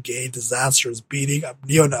 4 gay disasters beating up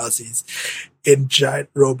neo-Nazis in giant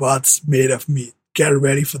robots made of meat. Get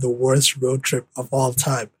ready for the worst road trip of all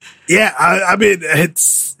time. Yeah, I mean,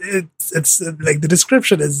 it's like the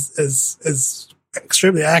description is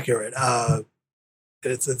extremely accurate.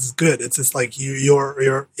 It's good. It's just like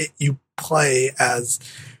you play as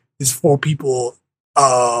these 4 people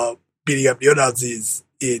beating up neo-Nazis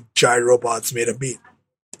in giant robots made of meat.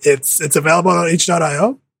 It's available on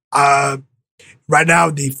itch.io. Right now,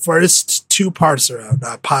 the first 2 parts are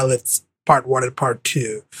out. Pilots Part 1 and Part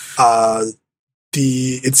 2.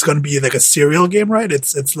 It's going to be like a serial game, right?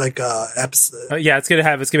 It's like a episode. Yeah, it's gonna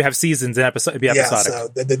have seasons and be episodic. Yeah, so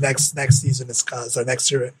the next season is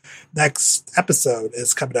next episode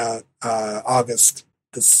is coming out August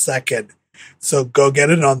the 2nd. So go get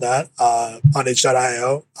it on that on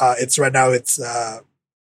itch.io. It's right now it's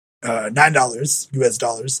 $9 US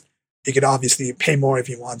dollars. You can obviously pay more if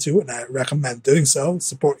you want to, and I recommend doing so.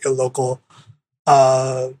 Support your local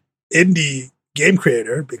indie game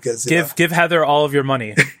creator because give Heather all of your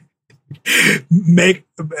money.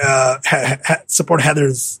 Support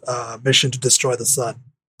Heather's mission to destroy the sun.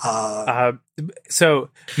 So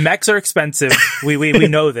mechs are expensive. we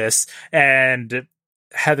know this, and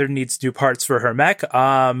Heather needs to do parts for her mech.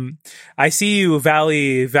 I see you,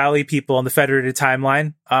 Valley people on the Federated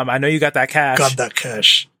timeline. I know you got that cash. Got that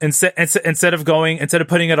cash. Instead of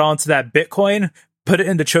putting it onto that Bitcoin, put it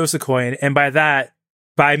into Chosa coin, and by that,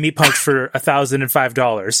 buy Meat Punks for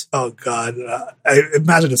 $1,005. Oh God! I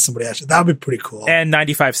imagine if somebody actually that would be pretty cool. And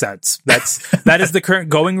 95 cents. That is the current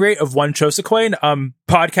going rate of 1 Chosa coin.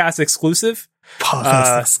 Podcast exclusive.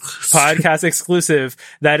 Podcast exclusive.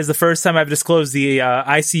 That is the first time I've disclosed the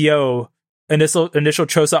ICO initial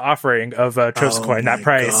Chosa offering of Chosa coin. That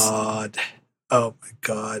price. God. Oh my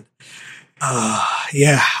God.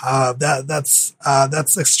 Yeah.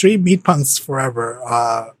 That's Extreme Meat Punks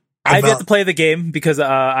Forever. I've yet to play the game because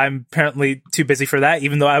I'm apparently too busy for that,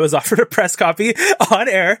 even though I was offered a press copy on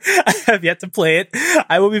air. I have yet to play it.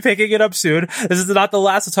 I will be picking it up soon. This is not the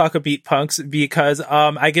last to talk of Meat Punks because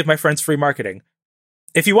I give my friends free marketing.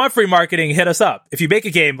 If you want free marketing, hit us up. If you make a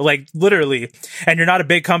game, like literally, and you're not a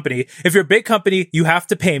big company, if you're a big company, you have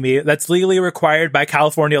to pay me. That's legally required by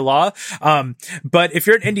California law. But if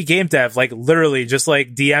you're an indie game dev, like literally just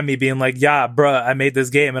like DM me being like, yeah, bruh, I made this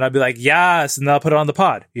game. And I'll be like, yes. And I'll put it on the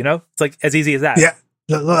pod, you know, it's like as easy as that. Yeah.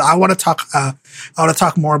 I want to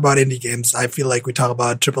talk more about indie games. I feel like we talk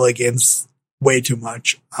about AAA games way too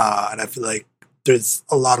much. And I feel like there's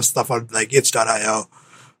a lot of stuff on like itch.io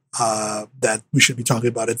that we should be talking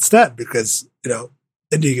about instead because, you know,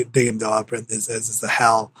 indie game developer is a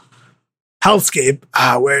hellscape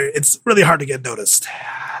where it's really hard to get noticed.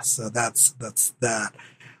 So that's that.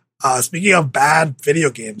 Speaking of bad video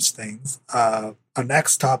games things, our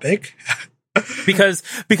next topic. because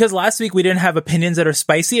last week we didn't have opinions that are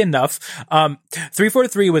spicy enough.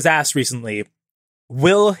 343 was asked recently,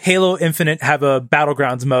 will Halo Infinite have a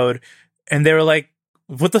Battlegrounds mode? And they were like,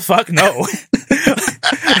 what the fuck? No.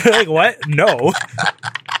 Like, what? No.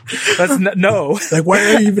 No. Like, why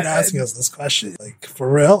are you even asking us this question? Like, for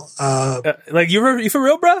real? Like, you for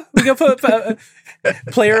real, bro? We gonna put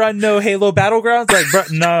player on no Halo Battlegrounds? Like, bro,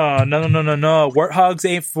 no. Warthogs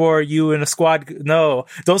ain't for you in a squad. No,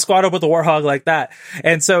 don't squad up with a Warthog like that.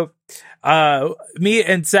 And so, me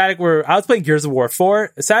and Sadik I was playing Gears of War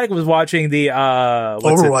 4. Sadik was watching the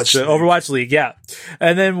Overwatch League, yeah.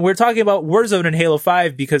 And then we're talking about Warzone and Halo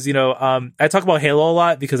 5 because, I talk about Halo a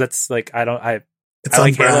lot because that's like, I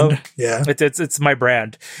like Halo. Yeah. It's my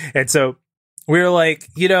brand. And so we were like,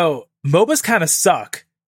 MOBAs kind of suck.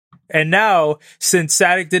 And now, since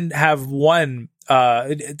Sadik didn't have didn't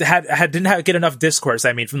get enough discourse,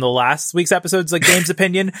 from the last week's episodes, like Game's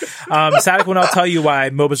opinion, Sadik will now tell you why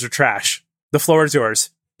MOBAs are trash. The floor is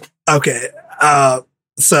yours. Okay.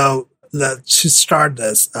 So to start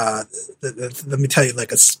this, let me tell you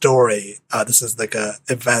like a story. This is like a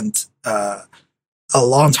event, a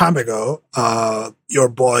long time ago. Your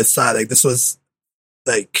boy Sadik, this was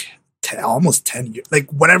like almost 10 years, like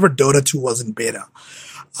whenever Dota 2 was in beta.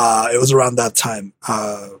 It was around that time,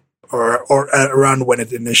 or around when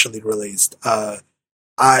it initially released.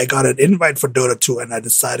 I got an invite for Dota 2 and I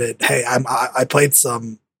decided, hey, I played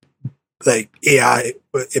some like AI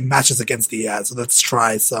in matches against the AI. So let's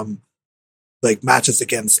try some like matches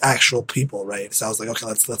against actual people. Right. So I was like, okay,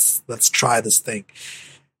 let's try this thing.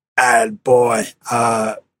 And boy,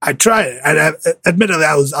 I tried it. And admittedly,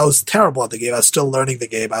 I was terrible at the game. I was still learning the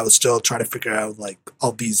game. I was still trying to figure out like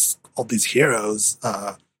all these heroes,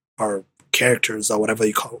 or characters or whatever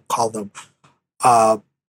you call them.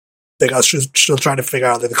 Like I was still trying to figure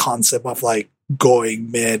out like, the concept of like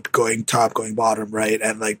going mid, going top, going bottom, right?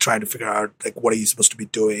 And like trying to figure out like what are you supposed to be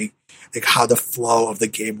doing, like how the flow of the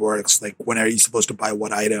game works, like when are you supposed to buy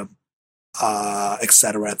what item, et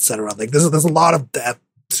cetera, et cetera. Like there's a lot of depth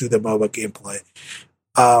to the MOBA gameplay.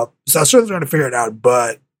 So I was still trying to figure it out,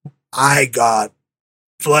 but I got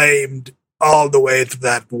flamed all the way through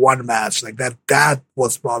that one match. Like that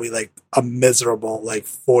was probably like a miserable like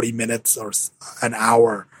 40 minutes or an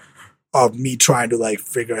hour of me trying to like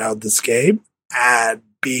figure out this game and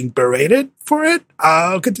being berated for it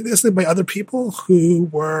continuously by other people who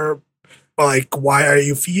were like, why are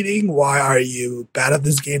you feeding? Why are you bad at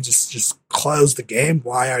this game? Just close the game.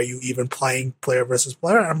 Why are you even playing player versus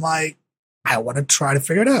player? And I'm like, I want to try to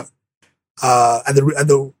figure it out. And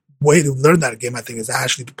the way to learn that game, I think, is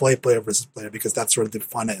actually to play player versus player because that's where the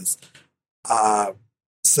fun is.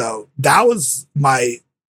 So that was my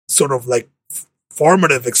sort of like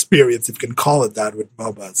formative experience, if you can call it that, with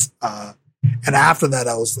MOBAs. And after that,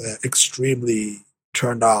 I was extremely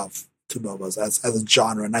turned off to MOBAs as a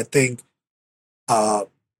genre. And I think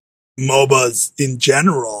MOBAs in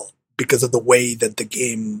general, because of the way that the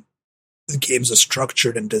games are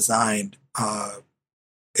structured and designed,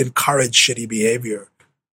 encourage shitty behavior,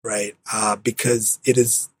 right? Because it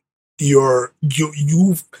is you.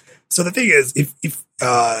 So the thing is, if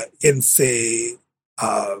in say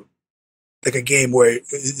like a game where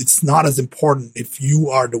it's not as important if you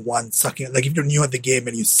are the one sucking, like if you're new at the game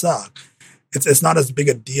and you suck, it's not as big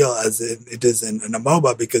a deal as it is in a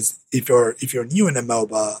MOBA, because if you're new in a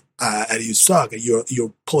MOBA and you suck and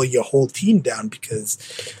you're pulling your whole team down because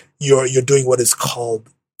you're doing what is called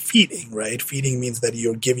feeding, right? Feeding means that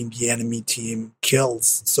you're giving the enemy team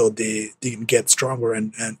kills so they can get stronger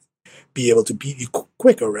and be able to beat you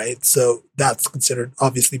quicker, right? So that's considered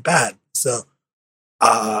obviously bad. So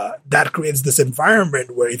that creates this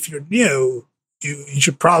environment where if you're new, you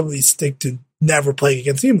should probably stick to never playing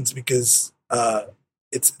against humans because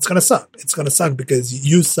it's gonna suck. It's gonna suck because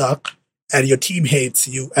you suck and your team hates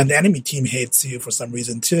you and the enemy team hates you for some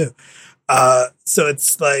reason too. So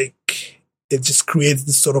it's like it just creates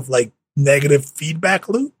this sort of like negative feedback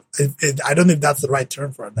loop. I don't know if that's the right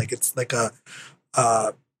term for it. Like it's like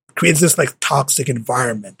creates this like toxic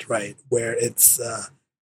environment, right? Where it's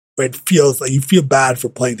where it feels like you feel bad for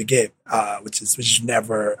playing the game, which is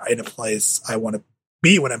never in a place I want to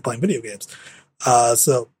be when I'm playing video games. Like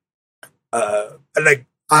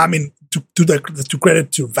I mean, to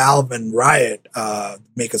credit to Valve and Riot,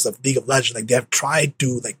 makers of League of Legends, like they have tried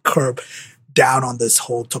to like curb down on this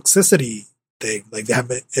whole toxicity thing. Like they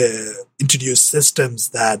have introduced systems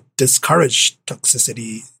that discourage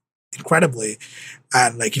toxicity incredibly.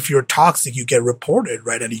 And like, if you're toxic, you get reported,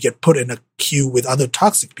 right? And you get put in a queue with other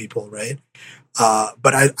toxic people, right?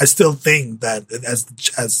 But I still think that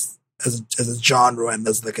as a genre and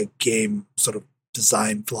as like a game sort of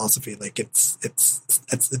design philosophy, like it's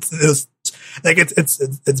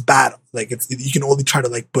bad. Like you can only try to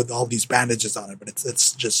like put all these bandages on it, but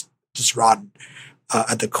it's just rotten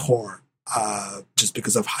at the core. Just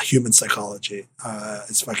because of human psychology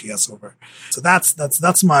is fucking us over. So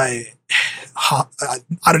that's my hot.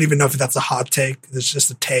 I don't even know if that's a hot take. It's just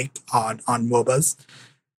a take on MOBAs.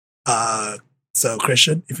 So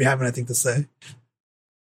Christian, if you have anything to say,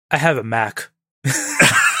 I have a Mac.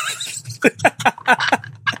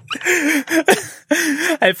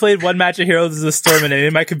 I played one match of Heroes of the Storm and it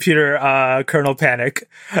made my computer kernel panic.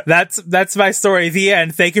 That's my story. The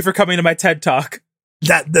end. Thank you for coming to my TED Talk.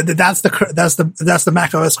 That's the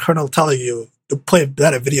Mac OS kernel telling you to play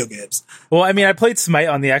better video games. Well, I mean, I played Smite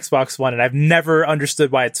on the Xbox One, and I've never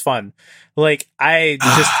understood why it's fun. Like,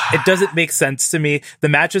 it doesn't make sense to me. The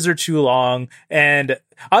matches are too long, and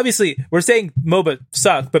obviously, we're saying MOBA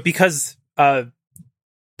suck, but because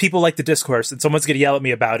people like the discourse, and someone's going to yell at me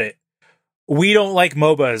about it. We don't like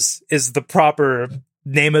MOBAs is the proper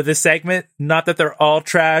name of this segment. Not that they're all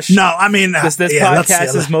trash. No, I mean this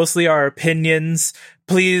podcast is mostly our opinions.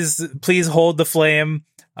 Please hold the flame.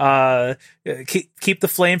 Keep the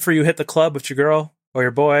flame for you hit the club with your girl or your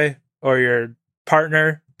boy or your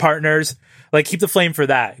partners. Like, keep the flame for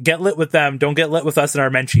that. Get lit with them. Don't get lit with us and our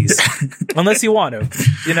menchies. Unless you want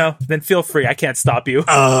to, then feel free. I can't stop you.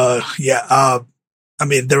 I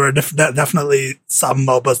mean, there are definitely some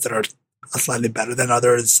MOBAs that are slightly better than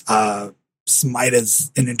others. Smite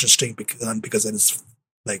is an interesting because it is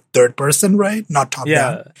like third person, right? Not top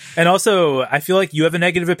down. And also, I feel like you have a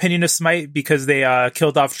negative opinion of Smite because they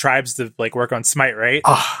killed off tribes to like work on Smite, right?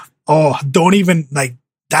 Don't even like.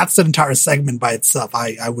 That's an entire segment by itself.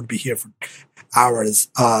 I would be here for hours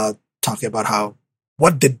talking about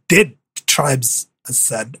what they did. Tribes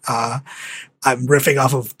said. I'm riffing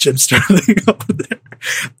off of Jim Sterling over there,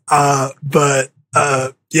 but.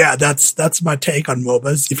 Yeah, that's my take on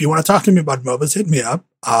MOBAs. If you want to talk to me about MOBAs, hit me up.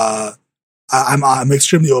 I'm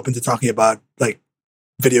extremely open to talking about like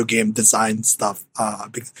video game design stuff.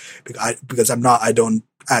 Because I don't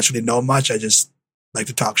actually know much. I just like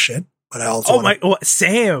to talk shit. But I also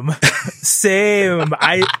same. We found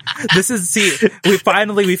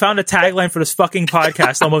a tagline for this fucking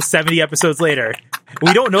podcast almost 70 episodes later.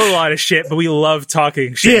 We don't know a lot of shit, but we love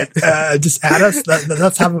talking shit. Yeah, just add us.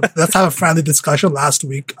 Let's have a friendly discussion. Last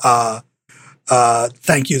week,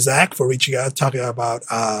 thank you, Zach, for reaching out, talking about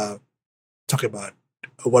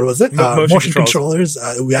what was it? Motion controllers.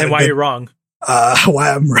 And why you're wrong.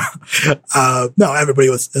 Why I'm wrong. No, everybody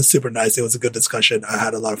was super nice. It was a good discussion. I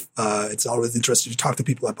had a lot of, it's always interesting to talk to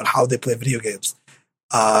people about how they play video games.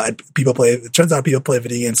 And it turns out people play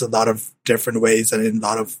video games a lot of different ways and in a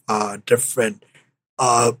lot of different,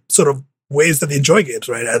 sort of ways that they enjoy games,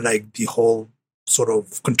 right? And like the whole sort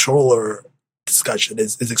of controller discussion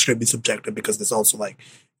is extremely subjective because there's also like,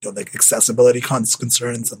 like accessibility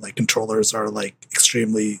concerns and like controllers are like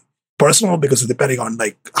extremely personal because depending on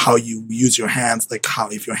like how you use your hands, like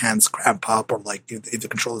if your hands cramp up or like if the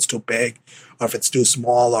controller is too big or if it's too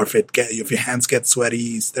small or if your hands get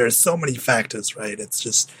sweaty, there's so many factors, right?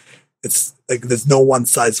 It's like there's no one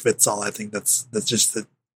size fits all. I think that's just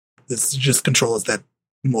controllers that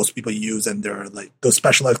most people use, and there are like those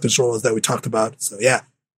specialized controllers that we talked about. So yeah.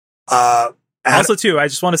 Also too, I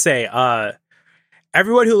just want to say,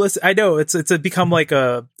 everyone who listens, I know it's become like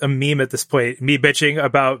a meme at this point. Me bitching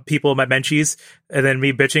about people in my menchies, and then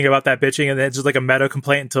me bitching about that bitching, and then it's just like a meta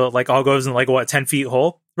complaint until it like all goes in like 10 feet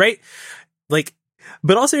hole, right? Like,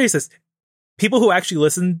 but all seriousness, people who actually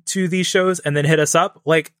listen to these shows and then hit us up,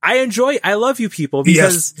 like I love you people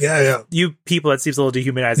because you people, that seems a little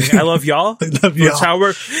dehumanizing. I love y'all. I love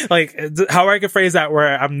y'all. How I can phrase that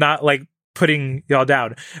where I'm not like putting y'all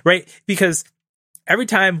down, right? Because every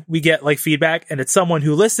time we get like feedback and it's someone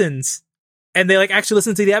who listens and they like actually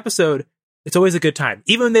listen to the episode, it's always a good time.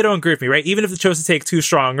 Even when they don't agree with me, right? Even if the chosen take too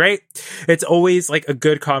strong, right? It's always like a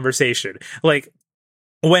good conversation. Like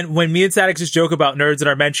when me and Static just joke about nerds and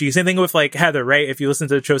our menchies, same thing with like Heather, right? If you listen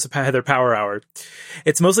to the chosen Heather Power Hour,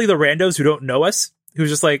 it's mostly the randos who don't know us, who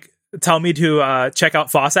just like tell me to check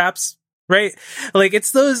out FOSS apps, right? Like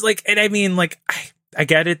it's those like, and I mean like, I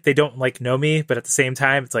get it. They don't like know me, but at the same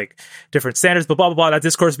time, it's like different standards, but blah, blah, blah. That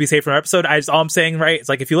discourse will be safe from our episode. All I'm saying, right? It's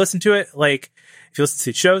like, if you listen to it, like if you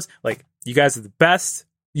listen to shows, like you guys are the best.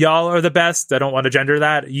 Y'all are the best. I don't want to gender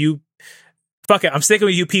that. You fuck it. I'm sticking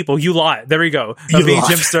with you people. You lot. There we go. You Being lot.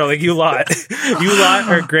 Jim Sterling. You lot. You lot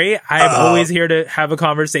are great. I am always here to have a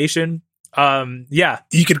conversation. Yeah.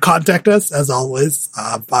 You can contact us, as always,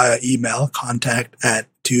 via email,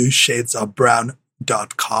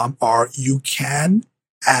 contact@twoshadesofbrown.com, or you can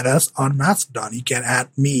add us on Mastodon. You can add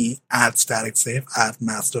me at staticsafe at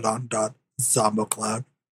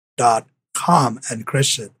mastodon.zombocloud.com. And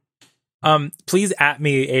Christian. Please at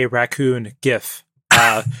me a raccoon GIF.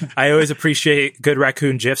 I always appreciate good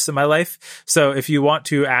raccoon GIFs in my life. So if you want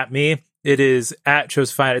to at me, it is at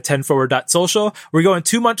Josefine at 10forward.social. We're going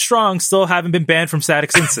 2 months strong, still haven't been banned from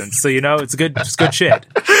Static Instance. So, it's good shit.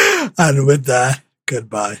 And with that,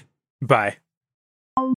 goodbye. Bye.